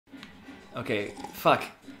Okay, fuck.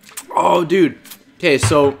 Oh, dude. Okay,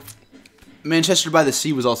 so Manchester by the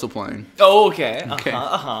Sea was also playing. Oh, okay. Okay.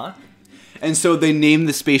 Uh-huh. And so they named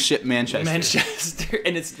the spaceship Manchester. Manchester,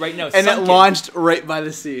 and it's right now. And it launched right by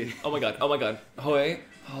the sea. Oh my god! Oh my god! Hoy,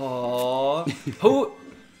 oh, who?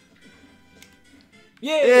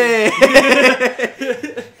 Yay!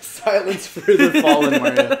 Silence for the fallen,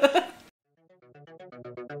 Mario.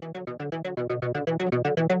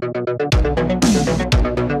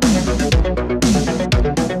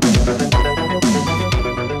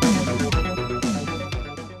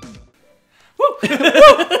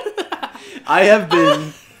 I have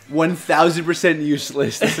been 1,000%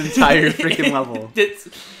 useless this entire freaking level. It's.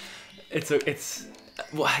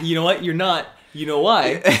 Well, you know what? You're not. You know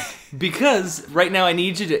why? Because right now I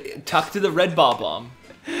need you to talk to the red bomb.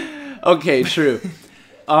 Okay, true.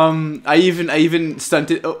 I even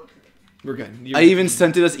stunted. Oh, we're good. I even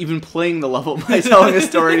stunted us even playing the level by telling a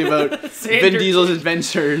story about Vin Diesel's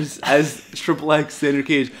adventures as Triple X Xander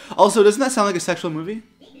Cage. Also, doesn't that sound like a sexual movie?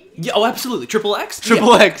 Yeah. Oh, absolutely. Triple X.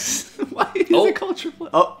 Triple X. Why is it called Triple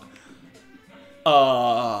X?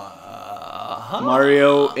 Oh.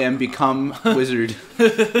 Mario and become wizard.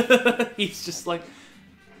 He's just like.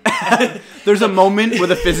 There's a moment where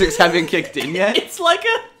the physics haven't kicked in yet. It's like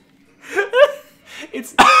a.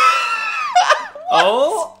 It's.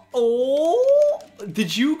 Oh!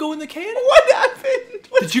 Did you go in the cannon? What happened?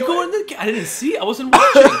 Did you go in the cannon? I didn't see. I wasn't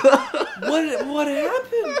watching. What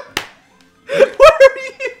happened? Where are you?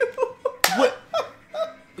 What?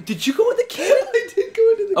 Did you go in the cannon? I did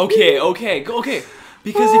go into the cannon. Okay.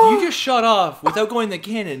 Because if you just shut off without going in the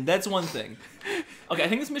cannon, that's one thing. Okay, I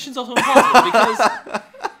think this mission's also impossible because.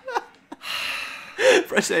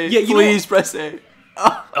 Press A. Yeah, please press A.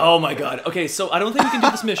 Oh my god. Okay, so I don't think we can do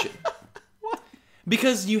this mission. What?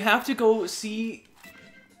 Because you have to go see.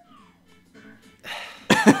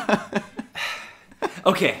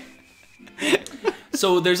 Okay.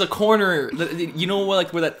 So there's a corner, you know,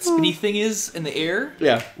 like where that spinny thing is in the air.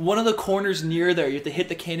 Yeah. One of the corners near there, you have to hit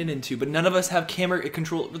the cannon into, but none of us have camera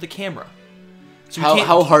control with the camera. So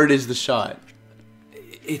how hard is the shot?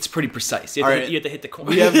 It's pretty precise. You have to hit the corner.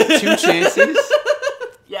 We have 2 chances.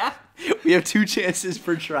 Yeah. We have 2 chances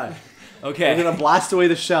per try. Okay. We're gonna blast away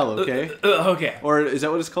the shell. Okay. Okay. Or is that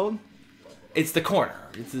what it's called? It's the corner.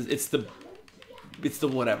 It's the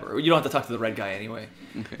whatever. You don't have to talk to the red guy anyway.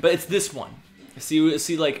 Okay. But it's this one. See,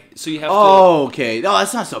 like, so you have to... Oh, okay. No,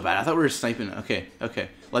 that's not so bad. I thought we were sniping. Okay.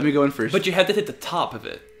 Let me go in first. But you have to hit the top of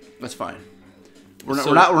it. That's fine. We're not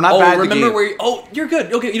bad at the game. Where you're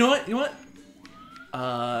good. Okay, you know what?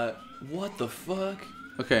 What the fuck?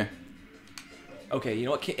 Okay. Okay, you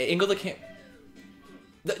know what? Angle the cam...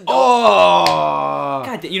 Oh!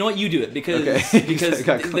 God, you know what? You do it because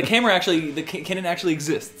the camera actually... The cannon actually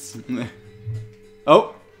exists.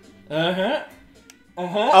 Oh.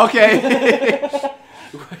 Okay.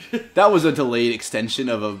 That was a delayed extension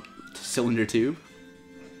of a cylinder tube.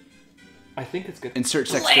 I think it's good. Insert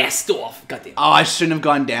sex. Blast off. Goddamn. Oh, I shouldn't have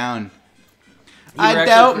gone down. I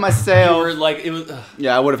doubt myself. You were like, it was.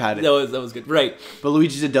 Yeah, I would have had it. That was good. Right. But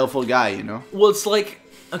Luigi's a doubtful guy, you know. Well, it's like,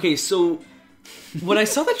 okay, so when I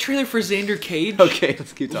saw the trailer for Xander Cage. Okay,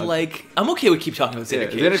 let's keep talking. Like, I'm okay with keep talking about Xander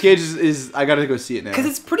Cage. Xander Cage is I gotta go see it now. Because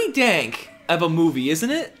it's pretty dank of a movie, isn't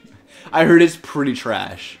it? I heard it's pretty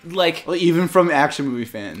trash. Like even from action movie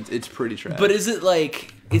fans, it's pretty trash. But is it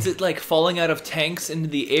like falling out of tanks into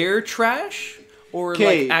the air trash? Or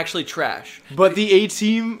like actually trash? But the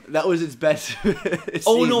A-Team, that was its best.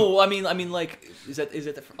 Oh no, I mean like is that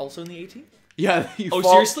also in the A-Team? Yeah.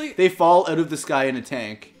 Seriously? They fall out of the sky in a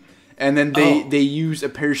tank. And then they use a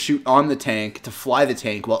parachute on the tank to fly the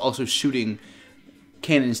tank while also shooting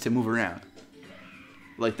cannons to move around.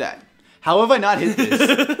 Like that. How have I not hit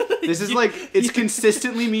this? This is like, it's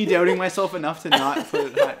consistently me doubting myself enough to not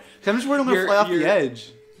put it high. I'm just worried I'm going to fly off the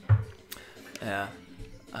edge. Yeah.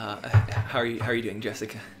 How are you doing,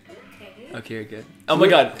 Jessica? Okay, you're good. Oh my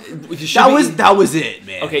god. That was it,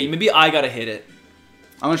 man. Okay, maybe I got to hit it.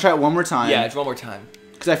 I'm going to try it one more time. Yeah, it's one more time.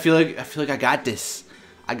 Because I feel like I got this.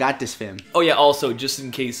 I got this, fam. Oh yeah, also, just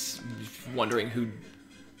in case wondering who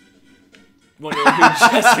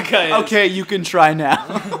Jessica is. Okay, you can try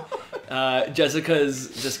now.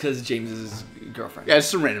 Jessica's James's girlfriend. Yeah, it's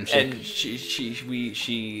some random chick. And we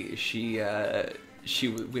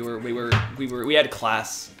had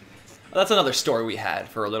class. Well, that's another story we had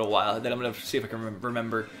for a little while that I'm gonna see if I can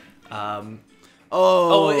remember. It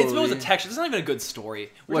was a texture. It's not even a good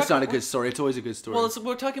story. It's not a good story? It's always a good story. Well,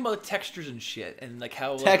 we're talking about textures and shit, and like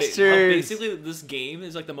how textures. how basically this game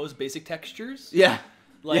is like the most basic textures. Yeah.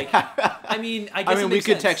 Like, Yeah. I mean, I guess we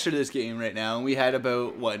could texture this game right now, and we had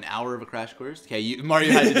about an hour of a crash course. Okay,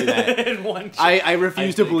 Mario had to do that. In one I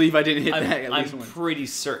refuse to believe I didn't hit that at least I'm once. pretty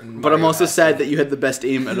certain. But I'm Mario also has sad that you had the best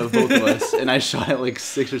aim out of both of us, and I shot it like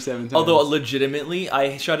 6 or 7 times. Although legitimately,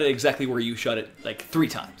 I shot it exactly where you shot it, like 3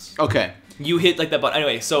 times. Okay. You hit like that button.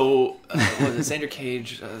 Anyway, so what is it, Xander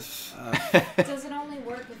Cage? Does it only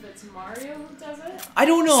work if it's Mario who does it? I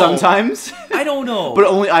don't know. Sometimes. I don't know. But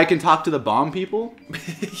only I can talk to the bomb people.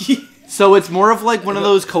 So it's more of like one of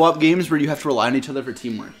those co-op games where you have to rely on each other for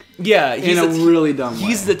teamwork. Yeah, in a really dumb way.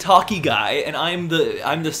 He's the talky guy, and I'm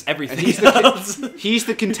this everything. He's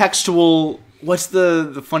the contextual. What's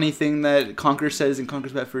the funny thing that Conker says in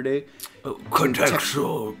Conker's Bad Fur Day?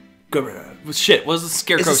 Contextual. Shit, what was the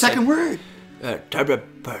scarecrow? It's the second word.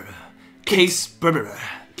 Case.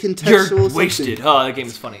 Contextual. You're wasted. Oh, that game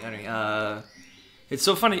is funny. Anyway, it's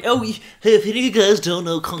so funny. Oh, if any of you guys don't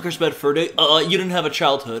know Conker's Bad Fur Day, you didn't have a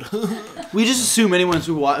childhood. We just assume anyone who's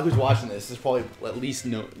watching this is probably at least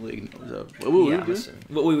knows. We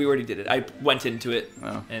already did it. I went into it,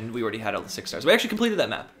 and we already had all the 6 stars. We actually completed that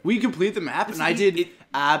map. We completed the map, and I did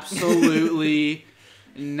absolutely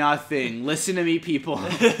nothing. Listen to me, people.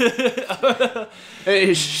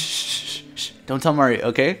 Hey, shh. Don't tell Mario,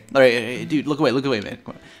 okay? All right, hey, dude, look away, man.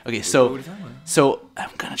 Come on. Okay, so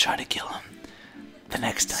I'm gonna try to kill him. The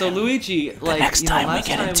next time. So Luigi, like, next time we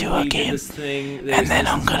get into a game, and then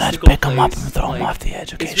I'm gonna pick him up and throw him off the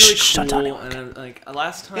edge. Okay, it's really shh, cool, don't tell anyone. and like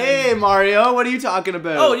last time. Hey Mario, what are you talking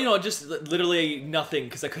about? Oh, just literally nothing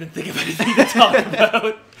because I couldn't think of anything to talk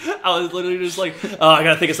about. I was literally just like, I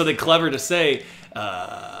gotta think of something clever to say.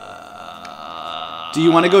 Do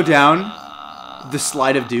you want to go down the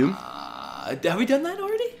slide of doom? Have we done that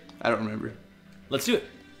already? I don't remember. Let's do it.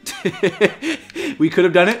 We could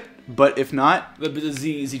have done it. But if not, the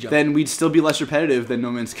Z jump. Then we'd still be less repetitive than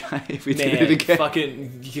No Man's Sky if we did it again.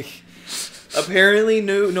 Fucking. Apparently,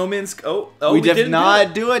 No Man's. We did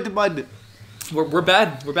not do it, bud. We're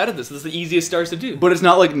bad. We're bad at this. This is the easiest stars to do. But it's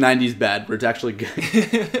not like 90s bad, where it's actually good.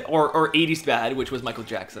 or 80s bad, which was Michael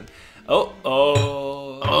Jackson.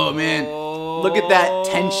 Oh man, look at that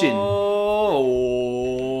tension. Oh,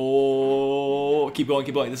 keep going.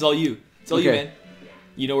 This is all you. It's all you, man.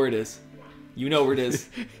 You know where it is. You know where it is.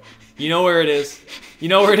 You know where it is. You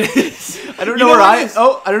know where it is. I don't know where I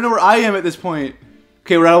don't know where I am at this point.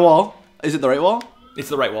 Okay, we're at a wall. Is it the right wall? It's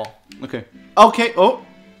the right wall. Okay. Okay. Oh.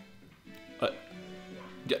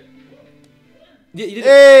 Yeah, you did it.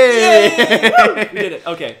 Hey! You did it.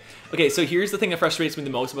 Okay. Okay, so here's the thing that frustrates me the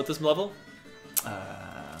most about this level.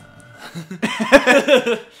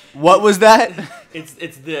 What was that? It's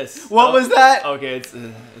this. What was that? Okay, it's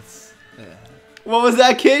What was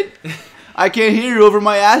that, kid? I can't hear you over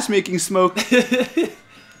my ass making smoke.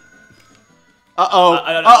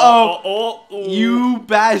 Uh-oh. You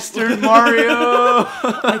bastard, Mario.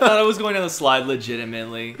 I thought I was going down the slide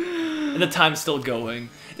legitimately. And the time's still going.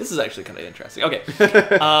 This is actually kind of interesting. Okay.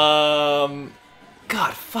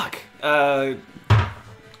 God, fuck.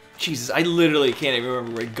 Jesus, I literally can't even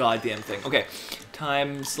remember a goddamn thing. Okay.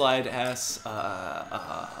 Time, slide, S,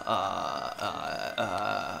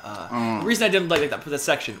 The reason I didn't like that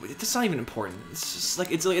section, it's not even important. It's just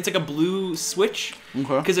like it's like a blue switch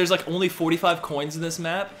because there's like only 45 coins in this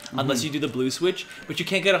map unless you do the blue switch, but you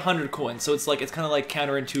can't get 100 coins. So it's kind of like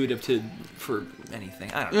counterintuitive for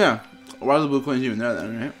anything. I don't know. Yeah. Why are the blue coins even there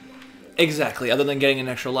then, right? Exactly. Other than getting an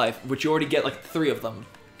extra life, which you already get like 3 of them.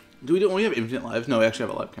 Do we only have infinite lives? No, we actually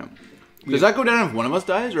have a life count. Does that go down if one of us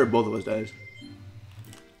dies or if both of us dies?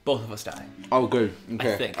 Both of us die. Oh, good.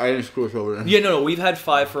 Okay. I think. I didn't screw us over then. Yeah, no, we've had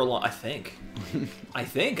 5 for a long. I think. I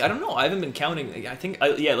don't know. I haven't been counting. I think.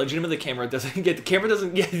 Yeah, legitimately, the camera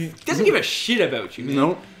doesn't give a shit about you. Man.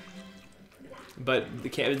 Nope. But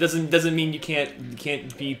it doesn't mean you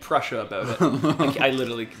can't be Prussia about it. I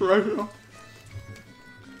literally. Prussia.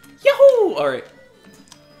 Yahoo! All right.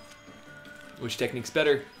 Which technique's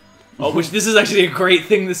better? Oh, this is actually a great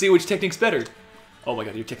thing to see. Which technique's better? Oh my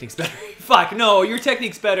god, your technique's better. Fuck, no, your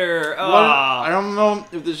technique's better. I don't know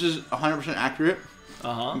if this is 100% accurate.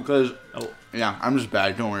 Because, yeah, I'm just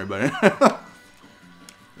bad. Don't worry about it.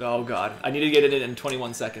 Oh god, I need to get it in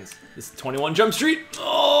 21 seconds. This is 21 Jump Street.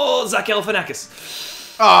 Oh, Zach Galifianakis.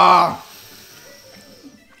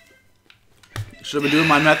 Should have been doing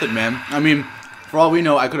my method, man. I mean, for all we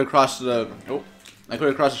know, I could have crossed the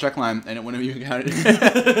check line and it wouldn't have even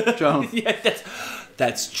counted. So. Yeah,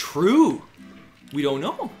 that's true. We don't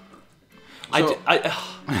know. So,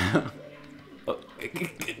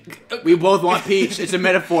 we both want Peach. It's a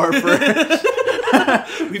metaphor for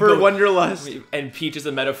for Wonderlust. And Peach is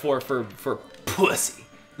a metaphor for pussy.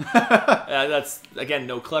 That's again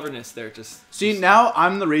no cleverness there. Just see now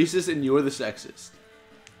I'm the racist and you're the sexist.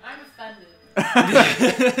 I'm offended.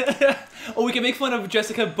 Oh, we can make fun of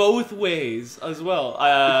Jessica both ways as well.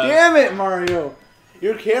 Damn it, Mario!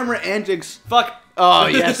 Your camera antics. Fuck. Oh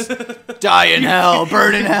yes. Die in hell,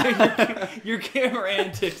 burn in hell. Your camera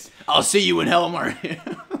antics. I'll see you in hell, Mario.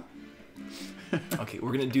 Okay,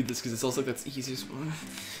 we're gonna do this because it's also that's the easiest one.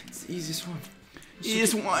 It's the easiest one.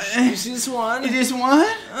 Easiest one. Easiest one. Easiest one.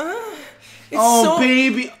 It's Oh so...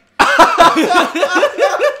 baby.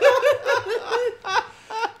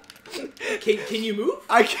 Can you move?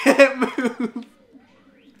 I can't move.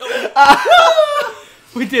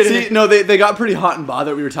 We did See, it. no, they got pretty hot and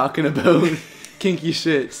bothered. We were talking about kinky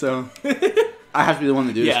shit, so I have to be the one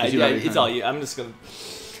to do this. Yeah, it's all you. I'm just gonna.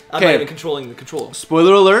 I'm Okay. not even controlling the control.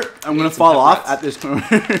 Spoiler alert! I'm gonna some fall off pep at this corner.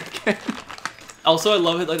 Okay. Also, I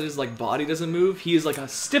love it like his like body doesn't move. He is like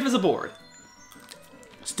as stiff as a board.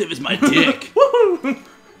 Stiff as my dick. Woohoo!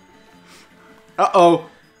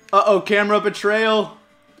 Uh-oh, camera betrayal.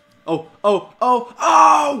 Oh!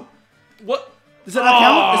 What? Does that not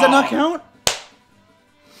count? Does that not count?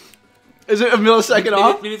 Is it a millisecond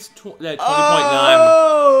off? Maybe it's 20.9.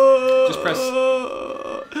 Oh! Just press.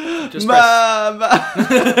 Just press.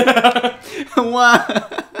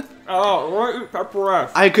 Oh, right,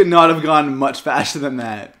 I could not have gone much faster than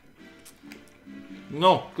that.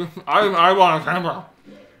 No, I want a camera.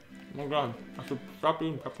 Oh my god, I should stop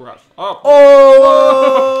doing pepperettes. Oh!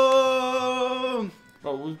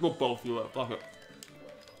 Oh, we'll both do it. Fuck it.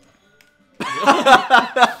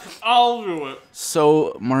 I'll do it.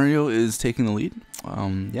 So Mario is taking the lead.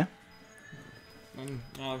 Yeah.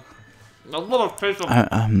 A little taste of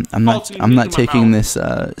I'm not taking this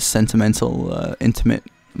sentimental, intimate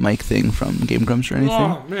mic thing from Game Grumps or anything.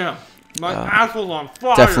 Oh man, my asshole's on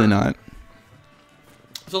fire. Definitely not.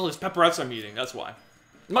 It's all these pepperettes I'm eating. That's why.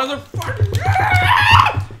 Motherfucker!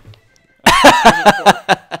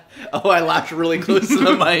 Oh, I laughed really close to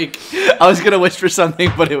the mic. I was gonna whisper something,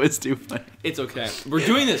 but it was too funny. It's okay. We're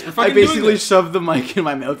doing this. We're I fucking doing basically this. shoved the mic in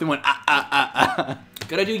my mouth and went ah.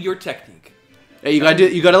 Gotta do your technique. Yeah,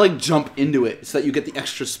 you gotta like jump into it so that you get the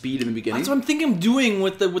extra speed in the beginning. That's what I'm thinking I'm doing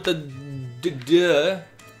with the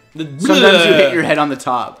Sometimes you hit your head on the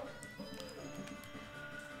top.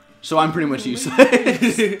 So I'm pretty much useless.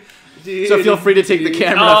 So feel free to take the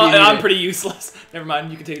camera. Oh, if you need I'm it. pretty useless. Never mind.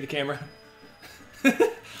 You can take the camera.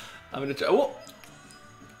 I'm gonna try. Oh.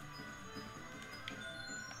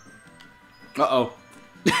 Uh-oh.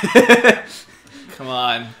 Come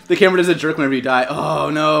on. The camera does a jerk whenever you die. Oh,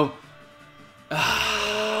 no.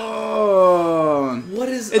 Oh. What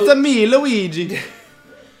is... It's a me, Luigi.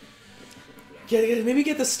 Yeah, maybe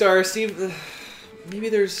get the star, Steve. Maybe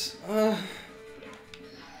there's...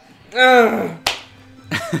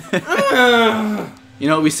 You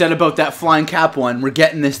know what we said about that flying cap one? We're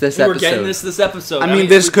getting this episode. We're getting this episode. I mean,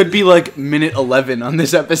 this could be like minute 11 on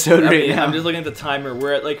this episode right now. I'm just looking at the timer.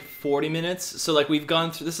 We're at like 40 minutes. So like we've gone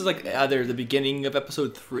through... This is like either the beginning of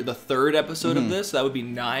episode 3, the third episode of this. So that would be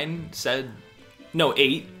 9, 8.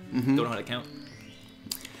 Don't know how to count.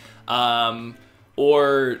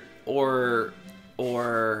 Or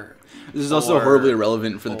this is also horribly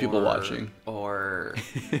irrelevant for the people watching.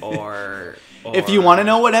 If you want to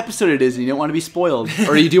know what episode it is and you don't want to be spoiled,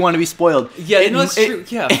 or you do want to be spoiled, yeah, that's true.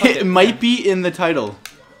 Yeah, it might be in the title,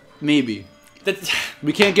 maybe.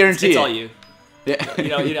 We can't guarantee it's it. all you. Yeah.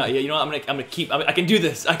 You know. I'm gonna keep. I can do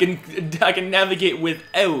this. I can navigate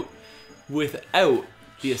without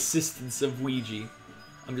the assistance of Ouija.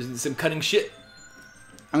 I'm just some cutting shit.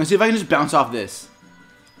 I'm gonna see if I can just bounce off this.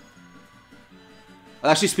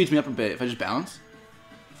 That actually speeds me up a bit if I just bounce.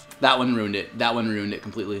 That one ruined it. That one ruined it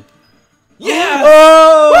completely. Yeah!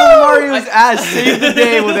 Oh! Woo! Mario's ass saved the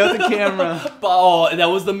day without the camera. Oh, that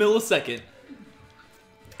was the millisecond.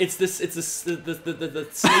 It's the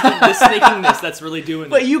snakingness that's really doing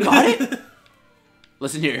it. Wait, you got it?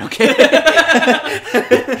 Listen here, okay?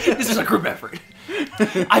 This is a group effort.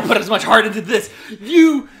 I put as much heart into this.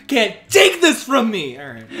 You can't take this from me. All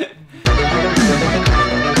right.